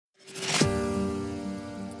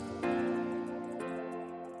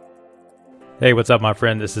Hey, what's up, my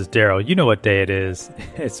friend? This is Daryl. You know what day it is.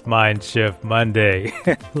 It's Mind Shift Monday.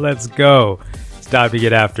 Let's go. It's time to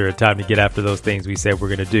get after it. Time to get after those things we said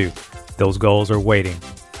we're going to do. Those goals are waiting.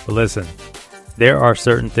 But listen, there are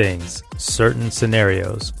certain things, certain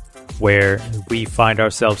scenarios where we find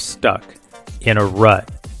ourselves stuck in a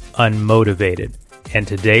rut, unmotivated. And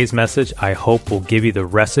today's message, I hope, will give you the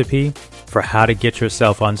recipe for how to get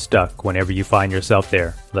yourself unstuck whenever you find yourself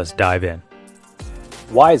there. Let's dive in.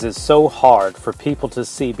 Why is it so hard for people to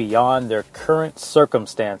see beyond their current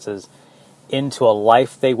circumstances into a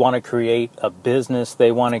life they want to create, a business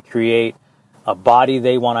they want to create, a body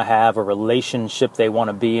they want to have, a relationship they want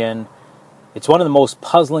to be in? It's one of the most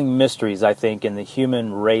puzzling mysteries, I think, in the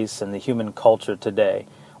human race and the human culture today.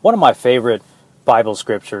 One of my favorite Bible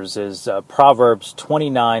scriptures is Proverbs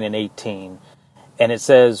 29 and 18, and it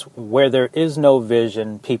says, "Where there is no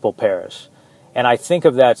vision, people perish." And I think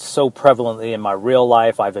of that so prevalently in my real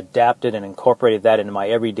life. I've adapted and incorporated that into my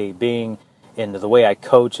everyday being, into the way I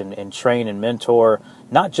coach and train and mentor,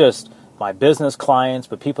 not just my business clients,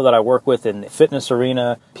 but people that I work with in the fitness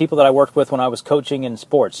arena, people that I worked with when I was coaching in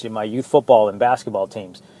sports, in my youth football and basketball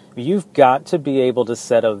teams. You've got to be able to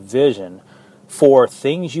set a vision for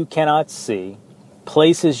things you cannot see,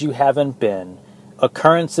 places you haven't been,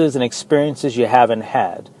 occurrences and experiences you haven't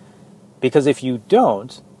had. Because if you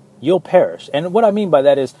don't, you'll perish. And what I mean by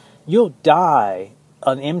that is you'll die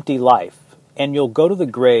an empty life, and you'll go to the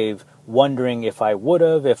grave wondering if I would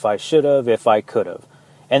have, if I should have, if I could have.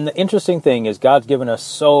 And the interesting thing is God's given us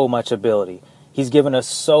so much ability. He's given us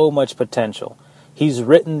so much potential. He's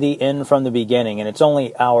written the end from the beginning, and it's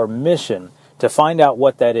only our mission to find out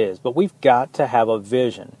what that is. But we've got to have a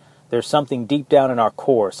vision. There's something deep down in our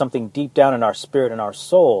core, something deep down in our spirit and our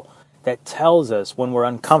soul that tells us when we're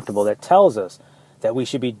uncomfortable, that tells us that we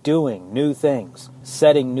should be doing new things,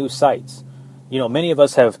 setting new sights. You know, many of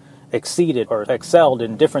us have exceeded or excelled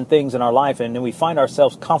in different things in our life, and then we find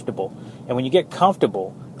ourselves comfortable. And when you get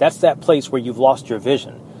comfortable, that's that place where you've lost your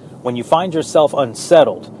vision. When you find yourself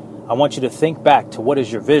unsettled, I want you to think back to what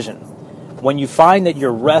is your vision. When you find that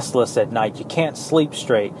you're restless at night, you can't sleep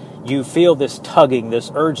straight, you feel this tugging,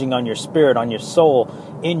 this urging on your spirit, on your soul,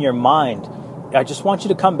 in your mind, I just want you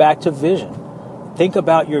to come back to vision. Think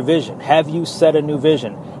about your vision. Have you set a new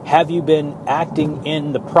vision? Have you been acting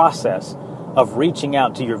in the process of reaching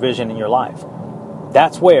out to your vision in your life?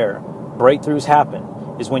 That's where breakthroughs happen,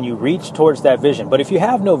 is when you reach towards that vision. But if you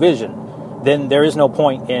have no vision, then there is no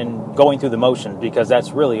point in going through the motions, because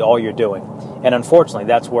that's really all you're doing. And unfortunately,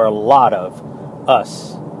 that's where a lot of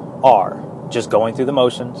us are, just going through the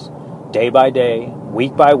motions, day by day,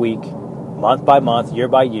 week by week, month by month, year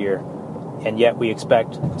by year. And yet we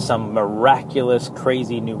expect some miraculous,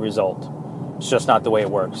 crazy new result. It's just not the way it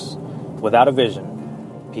works. Without a vision,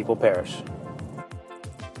 people perish.